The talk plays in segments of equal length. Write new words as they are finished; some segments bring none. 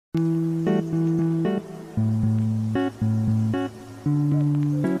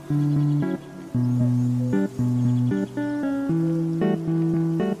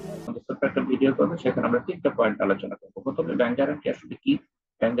করবো, সেখানে আমরা 3টা পয়েন্ট আলোচনা করবো। প্রথমে ব্যাংক গ্যারান্টি আসলে কি,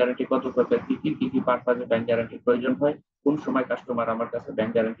 ব্যাংক গ্যারান্টি কত প্রকার, কি পারপাজে ব্যাংক গ্যারান্টির প্রয়োজন হয়, কোন সময় কাস্টমার আমার কাছে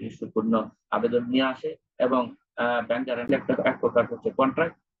ব্যাংক গ্যারান্টি ইস্যুর জন্য আবেদন নিয়ে আসে, এবং ব্যাংক গ্যারান্টি এক প্রকার হচ্ছে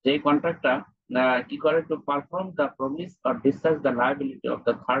কন্ট্রাক্ট, যেই কন্ট্রাক্টটা কি করে, to perform the promise or discharge the liability of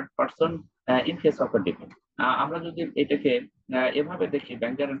the third person in case of A default. আমরা যদি এটাকে এভাবে দেখি,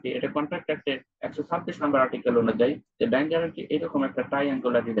 ব্যাংক গ্যারান্টি এটা কন্ট্রাক্ট অ্যাক্টের 126 নম্বর আর্টিকেল অনুযায়ী যে ব্যাংক গ্যারান্টি এরকম একটা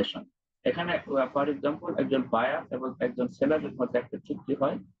ট্রাইঅ্যাঙ্গুলার রিলেশন। এখানে ফর এক্সাম্পল একজন বায়ার এবং একজন সেলারের মধ্যে একটা চুক্তি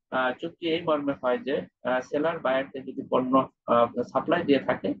হয়। চুক্তি এই মর্মে হয় যে সেলার বায়ারকে যদি পণ্য সাপ্লাই দিয়ে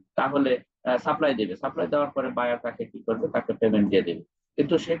থাকে তাহলে সাপ্লাই দেওয়ার পরে বায়ার তাকে কি করবে, তাকে পেমেন্ট দিয়ে দেবে।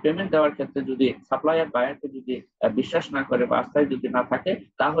 কিন্তু সেই পেমেন্ট দেওয়ার ক্ষেত্রে যদি সাপ্লায়ার বায়ারকে যদি বিশ্বাস না করে বা আস্থায় যদি না থাকে,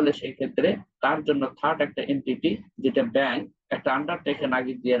 তাহলে সেই ক্ষেত্রে তার জন্য থার্ড একটা এন্টিটি, যেটা ব্যাংক, একটা আন্ডারটেকেন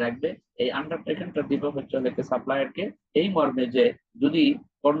আগে দিয়ে রাখবে। এই আন্ডারটেকেনটা দিব হচ্ছে সাপ্লায়ারকে, এই মর্মে যে যদি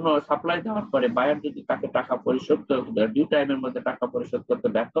পণ্য সাপ্লাই দেওয়ার পরে বায়ার যদি তাকে টাকা পরিশোধ ডিউ টাইমের মধ্যে টাকা পরিশোধ করতে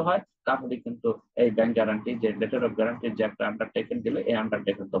ব্যর্থ হয়, তাহলে কিন্তু এই ব্যাংক গ্যারান্টি যে লেটার অফ গ্যারান্টির যে একটা আন্ডারটেকেন দিলে এই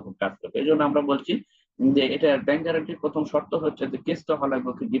আন্ডারটেকেন তখন কাজ করবে। এই জন্য আমরা বলছি যে এটা ব্যাংক গ্যারান্টির প্রথম শর্ত হচ্ছে যে কেসটা হলো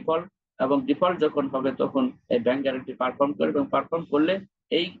ডিফল্ট, এবং ডিফল্ট যখন হবে তখন এই ব্যাংক গ্যারান্টি পারফর্ম করবে, এবং পারফর্ম করলে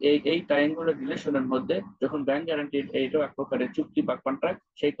এই এই ট্রায়াঙ্গুলার রিলেশনের মধ্যে যখন ব্যাংক গ্যারান্টির এইটাও এক প্রকারের চুক্তি বা কন্ট্রাক্ট,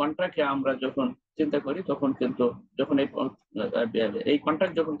 সেই কন্ট্রাক্টে আমরা যখন চিন্তা করি তখন কিন্তু যখন এই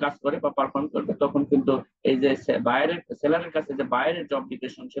কন্ট্রাক্ট যখন কাজ করে বা পারফর্ম করবে, তখন কিন্তু এই যে বায়ারের সেলারের কাছে যে বায়ারের যে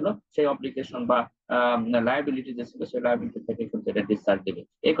অব্লিগেশন ছিল, সেই অব্লিগেশন বা লায়াবিলিটি যে ছিল, সেই লায়াবিলিটি থেকে কিন্তু এটা ডিসচার্জ দেবে।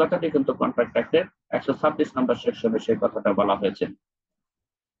 এই কথাটি কিন্তু কন্ট্রাক্ট অ্যাক্টের 126 নম্বর সেকশনে সেই কথাটা বলা হয়েছে।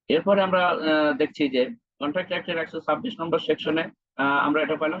 এরপরে আমরা দেখছি যে কন্ট্রাক্ট অ্যাক্টের 126 নম্বর সেকশনে আমরা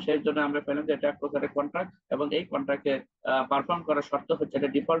এটা পেলাম, সেই জন্য আমরা পেলাম যে এটা এক প্রকারের কন্ট্রাক্ট, এবং এই কন্ট্রাক্টে পারফর্ম করার শর্ত হচ্ছে এটা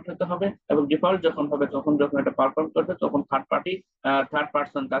ডিফল্ট হতে হবে, এবং ডিফল্ট যখন হবে তখন যখন এটা পারফর্ম করবে তখন থার্ড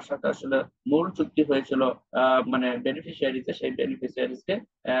পার্সন তার সাথে আসলে মূল চুক্তি হয়েছিল মানে বেনিফিশিয়ারিতে, সেই বেনিফিশিয়ারিজকে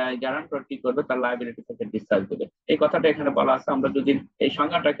গ্যারান্টর কি করবে, তার লায়াবিলিটি থেকে ডিসচার্জ দেবে। এই কথাটা এখানে বলা আছে। আমরা যদি এই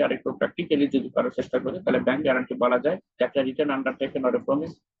সংজ্ঞাটাকে আরেকটু প্র্যাকটিক্যালি যদি করার চেষ্টা করি, তাহলে ব্যাংক গ্যারান্টি বলা যায় একটা return undertaken or a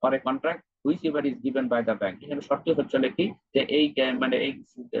promise or a contract which ever is given by the bank. এখানে শর্ত হচ্ছে কি যে এই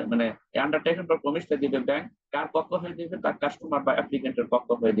আন্ডারটেকেন বা প্রমিসটা দিবে ব্যাংক, কার পক্ষ হয়ে দিবে, তার কাস্টমার বা অ্যাপ্লিকেন্টের পক্ষ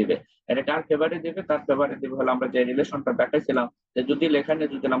হয়ে দিবে। এটা কার ফেভারে দিবে, তার ফেভারে দিবে হলো আমরা যে রিলেশনটা দেখাইছিলাম, যে যদি লেখানে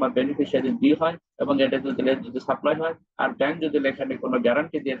যদি আমার বেনিফিশিয়ারি বি হয় এবং এটা যদি সাপ্লাই হয়, আর ব্যাংক যদি লেখানে কোনো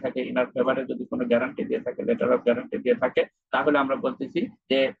গ্যারান্টি দিয়ে থাকে, ইনার ফেভারে যদি কোনো গ্যারান্টি দিয়ে থাকে, লেটার অফ গ্যারান্টি দিয়ে থাকে, তাহলে আমরা বলতেছি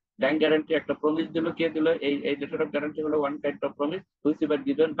যে ব্যাংক গ্যারান্টি একটা প্রমিস দিল, কে দিল, এই লেটার অফ গ্যারান্টি হলো one kind of promise which ever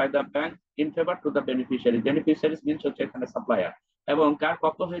given by the bank in favour to the beneficiary. Beneficiaries means হচ্ছে এখানে সাপ্লায়ার, এবং কার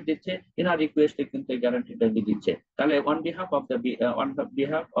পক্ষ হয়ে দিচ্ছে, ইনার রিকোয়েস্টে কিন্তু এই গ্যারান্টিটা দিচ্ছে। তাহলে on behalf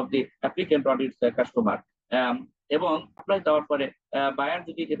of the applicant or it's customer. এবং অ্যাপ্লাই দেওয়ার পরে বায়ার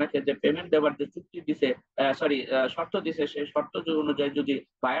যদি এনাকে যে পেমেন্ট দেওয়ার যে চুক্তি দিছে, শর্ত দিছে, সেই শর্ত অনুযায়ী যদি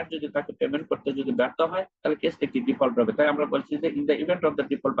বায়ার যদি তাকে পেমেন্ট করতে যদি ব্যর্থ হয়, তাহলে কেসটা কি ডিফল্ট হবে। তাই আমরা বলছি যে in the event of the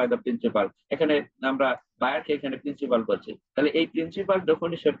default by the principal, এখানে আমরা বায়ারকে এখানে প্রিন্সিপাল করছি। তাহলে এই প্রিন্সিপাল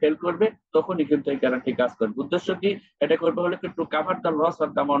যখনই সে ফেল করবে তখনই কিন্তু এই গ্যারান্টি কাজ করবে। উদ্দেশ্য কি, এটা করবে হলো to cover the loss of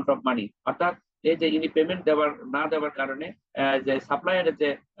the amount of money, অর্থাৎ এই যে ইনি পেমেন্ট না দেওয়ার কারণে যে সাপ্লায়ারের যে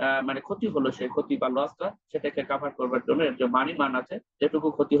মানে ক্ষতি হলো, সেই ক্ষতি বা লসটা সেটাকে কাভার করবার জন্য যে মানি মান আছে, যেটুকু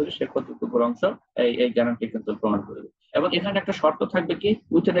ক্ষতি হলো সেই ক্ষতিটুকুর অংশ এই গ্যারান্টি কিন্তু প্রমাণ করবে। এবং এখানে একটা শর্ত থাকবে কি,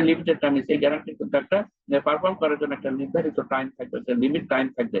 উইথিন এ লিমিটেড টাইম, সেই গ্যারান্টি কিন্তু একটা পারফর্ম করার জন্য একটা নির্ধারিত টাইম থাকবে, একটা লিমিট টাইম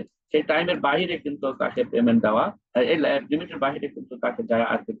থাকবে। সেই টাইমের বাইরে কিন্তু তাকে পেমেন্ট দেওয়া, এই লিমিটের বাইরে কিন্তু তাকে যায়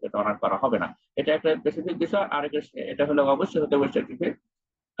আর কিন্তু অনার করা হবে না। এটা একটা স্পেসিফিক বিষয়। আর এটা হলো অবশ্যই হতে হবে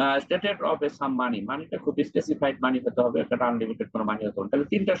স্টেটেড অফ এ সাম মানি, মানিটা খুব স্পেসিফাইড মানি হতে হবে, একটা আনলিমিটেড কোনো মানি হতে হবে। তাহলে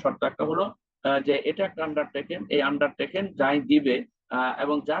 3টা শর্ত। একটা হলো যে এটা একটা আন্ডারটেকেন, এই আন্ডারটেকেন যাই দিবে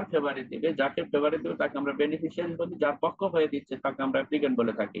এবং যার ফেভারে দিবে, যাকে ফেভারে দিবে তাকে আমরা বেনিফিশিয়ারি বলি, যার পক্ষ হয়ে দিচ্ছে তাকে আমরা অ্যাপ্লিকেন্ট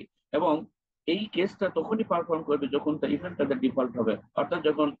বলে থাকি। এবং এই কেসটা তখনই পারফর্ম করবে যখন তার ইভেন্টটা ডিফল্ট হবে, অর্থাৎ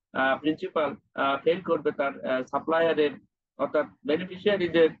যখন প্রিন্সিপাল ফেল করবে তার সাপ্লায়ারের অর্থাৎ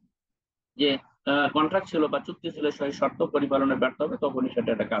বেনিফিশিয়ারিদের যে কন্ট্রাক্ট ছিল বা চুক্তি ছিল সেই শর্ত পরিপালনে ব্যর্থ হবে, তখনই সেটা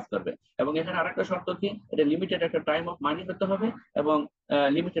একটা কাজ করবে। এবং এখানে আরেকটা শর্ত কি, এটা লিমিটেড একটা টাইম অফ মানি হতে হবে এবং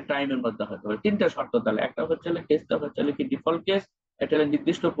লিমিটেড টাইমের মধ্যে হতে হবে। 3টা শর্ত। তাহলে একটা হচ্ছে কেসটা হচ্ছে কি ডিফল্ট কেস, এটা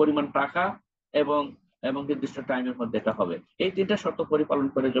নির্দিষ্ট পরিমাণ টাকা এবং নির্দিষ্ট টাইমের মধ্যে এটা হবে। এই 3টা শর্ত পরিপালন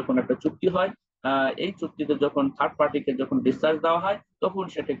করে যখন একটা চুক্তি হয়, এই চুক্তিতে যখন থার্ড পার্টিকে যখন ডিসচার্জ দেওয়া হয়, তখন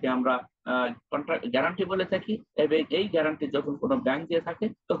সেটাকে আমরা কন্ট্রাক্ট গ্যারান্টি বলে থাকি। এবং এই গ্যারান্টি যখন কোনো ব্যাংক দিয়ে থাকে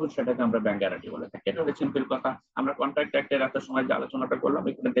তখন সেটাকে আমরা ব্যাংক গ্যারান্টি বলে থাকি। এটা হলো সিম্পল কথা। আমরা কন্ট্রাক্ট অ্যাক্টের এত সময় যে আলোচনাটা করলাম,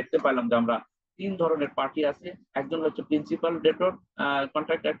 এখানে দেখতে পাইলাম যে আমরা তিন ধরনের পার্টি আছে। একজন হচ্ছে প্রিন্সিপাল ডেটর,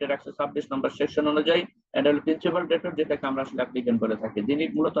 কন্ট্রাক্ট অ্যাক্টের 126 নম্বর সেকশন অনুযায়ী। এটা হলো প্রিন্সিপাল ডেটর, যেটাকে আমরা আসলে অ্যাপ্লিকেন্ট বলে থাকি, যিনি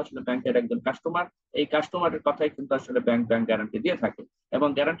মূলত আসলে ব্যাংকের একজন কাস্টমার। এই কাস্টমারের কথাই কিন্তু আসলে ব্যাংক গ্যারান্টি দিয়ে থাকে, এবং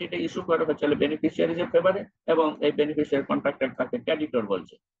গ্যারান্টিটা ইস্যু করে হচ্ছে বেনিফিশিয়ারিজের ফেভারে, এবং এই বেনিফিশিয়ারি কন্ট্রাক্টর তাকে ক্রেডিটর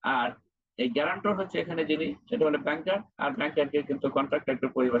বলছে। আর এই গ্যারান্টর হচ্ছে এখানে যিনি, সেটা হলো ব্যাংকার, আর ব্যাংকারকে কিন্তু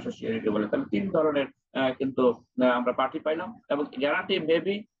কন্ট্রাক্টর পরিভাষা সিওরিটি বলে। তাহলে তিন ধরনের কিন্তু আমরা পার্টি পাইলাম। এবং guarantee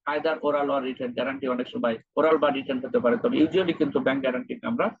maybe either oral or written, guarantee অনেক সময় ওরাল বা রিটেন হতে পারে, তবে ইউজুয়ালি কিন্তু ব্যাংক গ্যারান্টি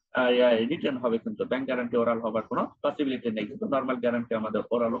আমরা রিটেন হবে, কিন্তু ব্যাংক গ্যারান্টি ওরাল হবার কোনো পসিবিলিটি নেই, কিন্তু নর্মাল গ্যারান্টি আমাদের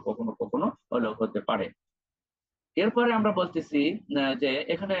ওরালও কখনো কখনো হলেও হতে পারে। এরপরে আমরা বলতেছি যে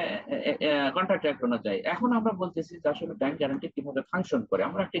এখানে কন্ট্রাক্ট অ্যাক্ট অনুযায়ী এখন আমরা বলতেছি যে আসলে ব্যাংক গ্যারান্টি কিভাবে ফাংশন করে।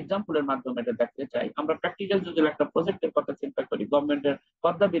 আমরা একটা এক্সাম্পলের মাধ্যমে এটা দেখতে চাই। আমরা প্র্যাকটিক্যাল যদি একটা প্রজেক্টের কথা চিন্তা করি, গভর্নমেন্টের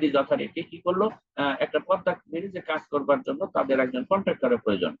পদ্মা ব্রিজ অথরিটি কি করলো, একটা পদ্মা ব্রিজে কাজ করবার জন্য তাদের একজন কন্ট্রাক্টরের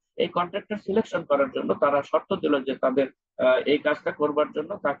প্রয়োজন। এই কন্ট্রাক্টর সিলেকশন করার জন্য তারা শর্ত দিল যে তাদের এই কাজটা করবার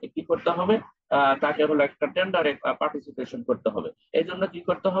জন্য তাকে কি করতে হবে, তাকে হলো একটা টেন্ডারে পার্টিসিপেশন করতে হবে। এই জন্য কি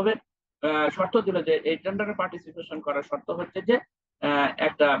করতে হবে, শর্ত দিল যে এই টেন্ডারে পার্টিসিপেশন করার শর্ত হচ্ছে যে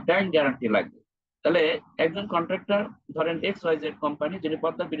একটা ব্যাংক গ্যারান্টি লাগবে। তাহলে একজন কন্ট্রাক্টর, ধরেন XYZ কোম্পানি, যিনি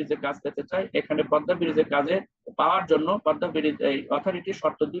পদ্মা ব্রিজে কাজ পেতে চায়, এখানে পদ্মা ব্রিজের কাজে পাওয়ার জন্য পদ্মা ব্রিজ এই অথরিটির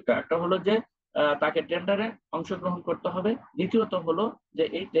শর্ত দুটা। একটা হলো যে তাকে টেন্ডারে অংশগ্রহণ করতে হবে, দ্বিতীয়ত হলো যে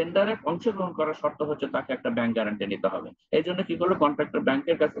এই টেন্ডারে অংশগ্রহণ করার শর্ত হচ্ছে তাকে একটা ব্যাংক গ্যারান্টি নিতে হবে। এই জন্য কি করলো, কন্ট্রাক্টর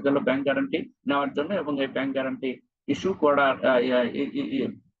ব্যাংকের কাছে গেল ব্যাংক গ্যারান্টি নেওয়ার জন্য, এবং এই ব্যাংক গ্যারান্টি ইস্যু করার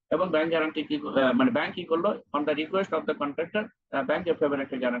এবং ব্যাংক গ্যারান্টি কি মানে ব্যাংক কি করলো, on the request of the contractor ব্যাংকের ফেভারে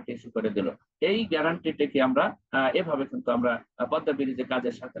একটা গ্যারান্টি ইস্যু করে দিল। এই গ্যারান্টিটাকে আমরা এভাবে কিন্তু আমরা পদ্মা ব্রিজের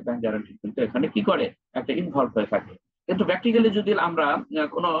কাজের সাথে ব্যাংক গ্যারান্টি কিন্তু এখানে কি করে একটা ইনভলভ হয়ে থাকে। কিন্তু প্র্যাকটিক্যালি যদি আমরা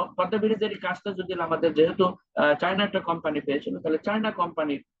কোনো পদ্মা ব্রিজের কাজটা যদি আমাদের, যেহেতু চায়না একটা কোম্পানি পেয়েছিল, তাহলে চায়না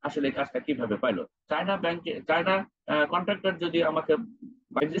কোম্পানি আসলে এই কাজটা কিভাবে পাইলো, চায়না ব্যাংকে চায়না কন্ট্রাক্টর যদি আমাকে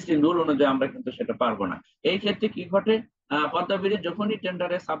এক্সিস্টিং রুল অনুযায়ী আমরা কিন্তু সেটা পারবো না। এই ক্ষেত্রে কি ঘটে, পদ্মা ব্রিজ যখনই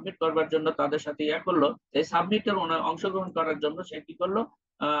টেন্ডারে সাবমিট করবার জন্য তাদের সাথে করলো, এই সাবমিটের অংশগ্রহণ করার জন্য সে কি করলো,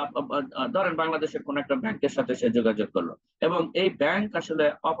 ধরেন বাংলাদেশের কোন একটা ব্যাংকের সাথে সে যোগাযোগ করলো, এবং এই ব্যাংক আসলে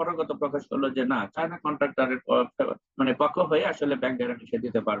অপারগতা প্রকাশ করলো যে না, চায়না কন্ট্রাক্টরের মানে পক্ষ হয়ে আসলে ব্যাংক গ্যারান্টি সে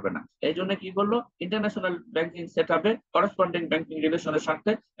দিতে পারবে না। এই জন্য কি করলো, ইন্টারন্যাশনাল ব্যাংকিং সেট আপে করেসপন্ডিং ব্যাংকিং রিলেশনের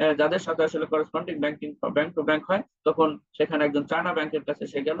সাথে যাদের সাথে আসলে corresponding banking bank to bank হয়, তখন সেখানে একজন চায়না ব্যাংকের কাছে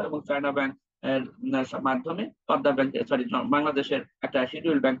সে গেল, এবং চায়না ব্যাংক মাধ্যমে পদ্মা ব্যাংকে বাংলাদেশের একটা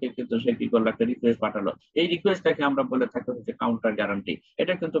শিডিউল ব্যাংকে কিন্তু সে কি করলো, একটা রিকোয়েস্ট পাঠালো। এই রিকোয়েস্টটাকে আমরা বলে থাকি হচ্ছে কাউন্টার গ্যারান্টি।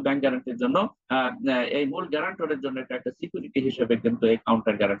 এটা কিন্তু ব্যাংক গ্যারান্টির জন্য এই মূল গ্যারান্টরের জন্য এটা একটা সিকিউরিটি হিসেবে কিন্তু এই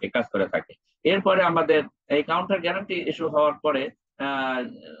কাউন্টার গ্যারান্টি কাজ করে থাকে। এরপরে আমাদের এই কাউন্টার গ্যারান্টি ইস্যু হওয়ার পরে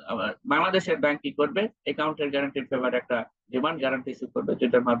বাংলাদেশের ব্যাংক কি করবে, এই কাউন্টার গ্যারান্টির ফেভারে একটা ডিমান্ড গ্যারান্টি ইস্যু করবে,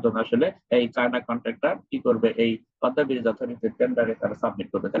 যেটার মাধ্যমে আসলে এই চায়না কন্ট্রাক্টর কি করবে, এই পদ্মা ব্রিজ অথরিটির টেন্ডারে তারা সাবমিট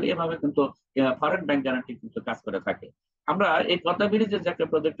করবে। তাহলে এভাবে কিন্তু ফরেন ব্যাংক গ্যারান্টি কিন্তু কাজ করে থাকে। আমরা এই পদ্মা ব্রিজের যে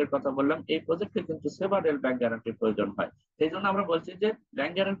একটা প্রজেক্টের কথা বললাম, এই প্রজেক্টে কিন্তু সেভারেল ব্যাংক গ্যারান্টির প্রয়োজন হয়। সেই জন্য আমরা বলছি যে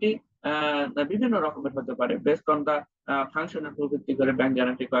ব্যাংক গ্যারান্টি বিভিন্ন রকমের হতে পারে, বেস্ট অন দা ফাংশনের উপর ভিত্তি করে ব্যাংক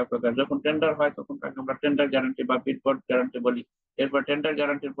গ্যারান্টি কয় প্রকার। যখন টেন্ডার হয় তখন তাকে আমরা টেন্ডার গ্যারান্টি বা বিড গ্যারান্টি বলি। এরপর টেন্ডার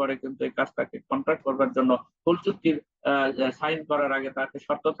গ্যারান্টির পরে কিন্তু এই কাজটাকে কন্ট্রাক্ট করবার জন্য ফুল চুক্তির সাইন করার আগে তাকে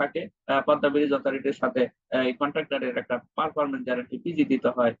শর্ত থাকে পদ্মা ব্রিজ অথরিটির সাথে এই কন্ট্রাক্টরের একটা পারফরমেন্স গ্যারান্টি পিজি দিতে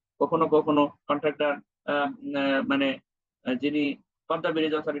হয়। কখনো কখনো কন্ট্রাক্টর মানে যিনি পদ্মা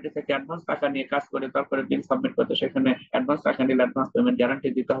ব্রিজ অথরিটি থেকে অ্যাডভান্স টাকা নিয়ে কাজ করে তারপরে বিল সাবমিট করতে, সেখানে অ্যাডভান্স টাকা নিলে অ্যাডভান্স পেমেন্ট গ্যারান্টি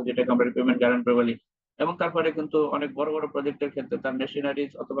দিতে হবে, যেটাকে আমরা রিপেমেন্ট গ্যারান্টি বলি। এবং তারপরে কিন্তু অনেক বড় বড় প্রজেক্টের ক্ষেত্রে তার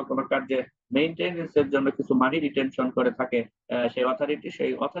মেশিনারিজ অথবা কোনো কার্যে মেইনটেনেন্স এর জন্য কিছু মানি রিটেনশন করে থাকে সেই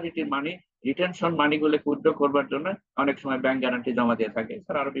অথরিটির মানি রিটেনশন মানিগুলো উইথড্র করবার জন্য অনেক সময় ব্যাংক গ্যারান্টি জমা দিয়ে থাকে।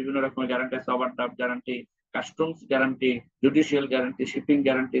 এছাড়া আরো বিভিন্ন রকমের গ্যারান্টি আছে, overdraft guarantee, customs guarantee, judicial guarantee, shipping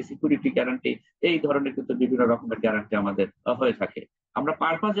guarantee, security guarantee, এই ধরনের কিন্তু বিভিন্ন রকমের গ্যারান্টি আমাদের হয়ে থাকে। আমরা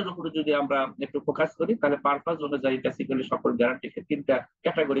পারপাজের উপরে যদি আমরা একটু ফোকাস করি, তাহলে পারপাজ অনুযায়ী বেসিক্যালি সকল গ্যারান্টিকে তিনটা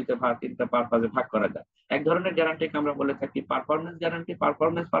ক্যাটাগরিতে তিনটা পারপাজে ভাগ করা যায়। এক ধরনের গ্যারান্টিকে আমরা বলে থাকি পারফরমেন্স গ্যারান্টি,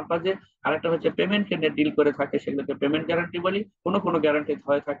 পারফরমেন্স পারপাজে। আর একটা হচ্ছে পেমেন্টকে নিয়ে ডিল করে থাকে, সেগুলোকে পেমেন্ট গ্যারান্টি বলি। কোনো কোনো গ্যারান্টি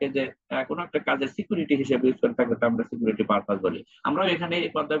হয়ে থাকে যে কোনো একটা কাজের সিকিউরিটি হিসেবে ইউজ করে থাকে, আমরা সিকিউরিটি পারপাজ বলি। আমরা এখানে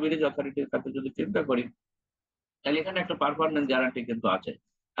এই পদ্মা ব্রিজ অথরিটির সাথে যদি চিন্তা করি, তাহলে এখানে একটা পারফরমেন্স গ্যারান্টি কিন্তু আছে,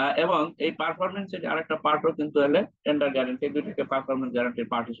 এবং এই পারফরমেন্সের আরেকটা পার্টও কিন্তু এলে টেন্ডার গ্যারান্টি, দুইটাকে পারফরমেন্স গ্যারান্টির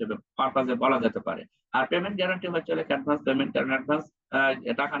পার্ট হিসেবে পারপাজে বলা যেতে পারে। আর পেমেন্ট গ্যারান্টি হচ্ছে অ্যাডভান্স পেমেন্ট, কারণ অ্যাডভান্স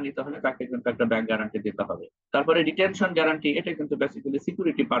টাকা নিতে হলে তাকে কিন্তু একটা ব্যাংক গ্যারান্টি দিতে হবে। তারপরে রিটেনশন গ্যারান্টি, এটা কিন্তু বেসিক্যালি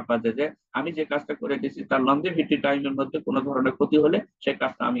সিকিউরিটি পারপাজে, যে আমি যে কাজটা করে দিচ্ছি তার লংজিভিটি টাইমের মধ্যে কোনো ধরনের ক্ষতি হলে সেই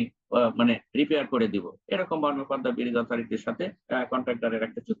কাজটা আমি মানে রিপেয়ার করে দিব। এরকম কর্মকর্তা ব্রিজ অথরিটির সাথে কন্ট্রাক্টরের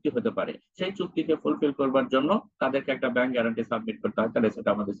একটা চুক্তি হতে পারে। সেই চুক্তিকে ফুলফিল করবার জন্য তাদেরকে একটা ব্যাংক গ্যারান্টি সাবমিট করতে হয়, তাহলে সেটা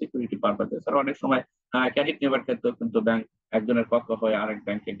আমাদের সিকিউরিটি পারপাজে। স্যার অনেক সময় ক্রেডিট নেবার ক্ষেত্রেও কিন্তু ব্যাংক একজনের পক্ষ হয়ে আরেক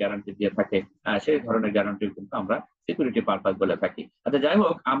ব্যাংকে গ্যারান্টি দিয়ে থাকে, সেই ধরনের গ্যারান্টি কিন্তু আমরা সিকিউরিটি পারপাস বলে থাকি। আচ্ছা যাই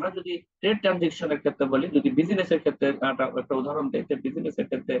হোক, আমরা যদি ট্রেড ট্রানজেকশনের ক্ষেত্রে বলি, যদি বিজনেসের ক্ষেত্রে একটা উদাহরণ দিই, যে বিজনেসের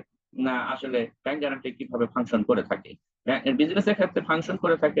ক্ষেত্রে আসলে ব্যাংক গ্যারান্টি কিভাবে ফাংশন করে থাকে। বিজনেসের ক্ষেত্রে ফাংশন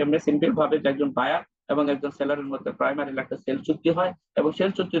করে থাকে এমনি সিম্পল ভাবে, যে একজন বায়ার এবং একজন সেলারের মধ্যে প্রাইমারি একটা সেল চুক্তি হয়, এবং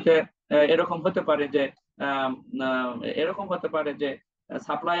সেল চুক্তিতে এরকম হতে পারে যে আহ, আহ, এরকম হতে পারে যে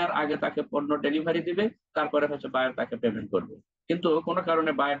সাপ্লায়ার আগে তাকে পণ্য ডেলিভারি দিবে, তারপরে হচ্ছে বায়ার তাকে পেমেন্ট করবে। কিন্তু কোনো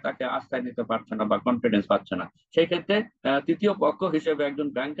কারণে বায়ার তাকে আস্থায় নিতে পারছে না বা কনফিডেন্স পাচ্ছে না, সেই ক্ষেত্রে তৃতীয় পক্ষ হিসেবে একজন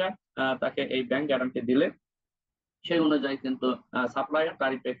ব্যাংকার তাকে এই ব্যাংক গ্যারান্টি দিলে সেই অনুযায়ী কিন্তু সাপ্লায়ার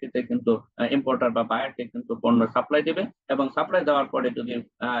তারই প্রেক্ষিতে কিন্তু ইম্পোর্টার বা বায়ারকে কিন্তু পণ্য সাপ্লাই দেবে, এবং সাপ্লাই দেওয়ার পরে যদি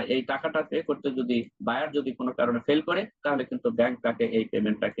এই টাকাটা পে করতে যদি বায়ার যদি কোনো কারণে ফেল করে, তাহলে কিন্তু ব্যাংক তাকে এই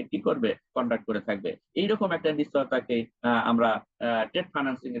পেমেন্টটাকে কি করবে, কন্ডাক্ট করে থাকবে। এইরকম একটা নিশ্চয়তাকে আমরা ট্রেড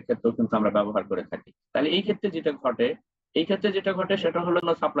ফাইন্যান্সিং এর ক্ষেত্রেও কিন্তু আমরা ব্যবহার করে থাকি। তাহলে এই ক্ষেত্রে যেটা ঘটে সেটা হলো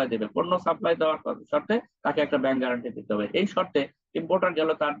সাপ্লাই দেবে, পণ্য সাপ্লাই দেওয়ার শর্তে তাকে একটা ব্যাংক গ্যারান্টি দিতে হবে। এই শর্তে ইম্পোর্টার গেল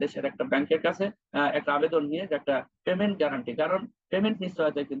তার দেশের একটা ব্যাংকের কাছে একটা আবেদন নিয়ে, যে একটা পেমেন্ট গ্যারান্টি, কারণ পেমেন্ট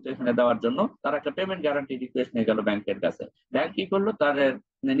নিশ্চয়তা কিন্তু এখানে দেওয়ার জন্য তারা একটা পেমেন্ট গ্যারান্টি রিকোয়েস্ট নিয়ে গেল ব্যাংকের কাছে। ব্যাংক কি করলো, তার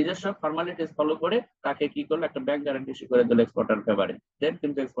নিজস্ব ফর্মালিটিস ফলো করে তাকে কি করলো, একটা ব্যাংক গ্যারান্টি ইস্যু করে দিল এক্সপোর্টার ফেভারে। দেন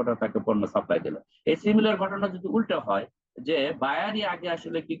কিন্তু এক্সপোর্টার তাকে পণ্য সাপ্লাই দিল। এই সিমিলার ঘটনা যদি উল্টো হয়, যে বায়ারই আগে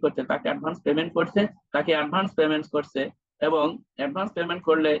আসলে কি করছে, তাকে অ্যাডভান্স পেমেন্ট করছে, তাকে অ্যাডভান্স পেমেন্ট করছে, এবং অ্যাডভান্স পেমেন্ট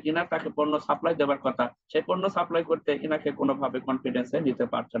করলে ইনার তাকে পণ্য সাপ্লাই দেওয়ার কথা, সেই পণ্য সাপ্লাই করতে ইনাকে কোনোভাবে কনফিডেন্সে নিতে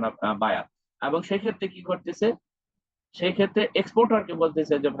পারছে না বায়ার। এবং সেই ক্ষেত্রে কি করতেছে, সেই ক্ষেত্রে এক্সপোর্টারকে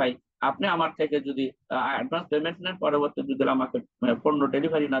বলতেছে যে ভাই, আপনি আমার থেকে যদি অ্যাডভান্স পেমেন্ট নেন, পরবর্তী যদি আমাকে পণ্য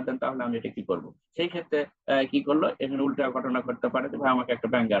ডেলিভারি না দেন, তাহলে আমি এটা কি করব। সেই ক্ষেত্রে কি করলো, এখানে উল্টা ঘটনা করতে পারে যে ভাই আমাকে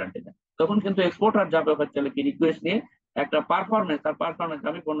একটা ব্যাংক গ্যারান্টি দেন। তখন কিন্তু এক্সপোর্টার যাবে হচ্ছে কি রিকোয়েস্ট নিয়ে একটা তার পারফরমেন্স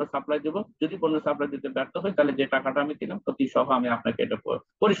আমি পণ্য সাপ্লাই দেবো, যদি পণ্য সাপ্লাই দিতে ব্যর্থ হই, তাহলে যে টাকাটা আমি দিলাম প্রতি সহ আমি আপনাকে এটা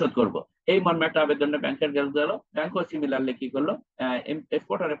পরিশোধ করব। এই মর্মে একটা আবেদনে ব্যাংকের গেল, ব্যাংকও সিমিলারলি কি করলো,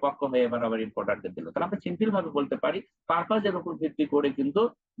 এক্সপোর্টারের পক্ষ হয়ে এবার আবার ইম্পোর্টারকে দিল। তাহলে আমরা সিম্পল ভাবে বলতে পারি, পারপাজের উপর ভিত্তি করে কিন্তু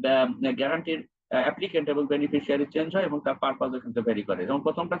গ্যারান্টির অ্যাপ্লিকেন্ট এবং বেনিফিশিয়ারি চেঞ্জ হয়, এবং তার পারপাজও কিন্তু ভ্যারি করে। যেমন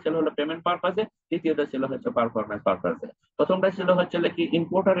প্রথমটা ছিল হলো পেমেন্ট পারপাজে, দ্বিতীয়টা ছিল হচ্ছে পারফরমেন্স পারপাজে। প্রথমটা ছিল হচ্ছে কি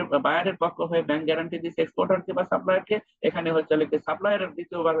ইম্পোর্টারের বায়ারের পক্ষ হয়ে ব্যাংক গ্যারান্টি দিচ্ছে এক্সপোর্টারকে বা সাপ্লায়ারকে, এখানে হচ্ছে কি সাপ্লায়ারের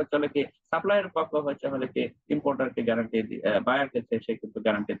দ্বিতীয়বার হচ্ছে কি সাপ্লায়ারের পক্ষ হচ্ছে কি ইম্পোর্টারকে গ্যারান্টি বায়ারকে সে কিন্তু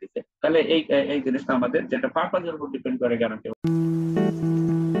গ্যারান্টি দিচ্ছে। তাহলে এই এই জিনিসটা আমাদের যেটা পারপাজের উপর ডিপেন্ড করে গ্যারান্টি।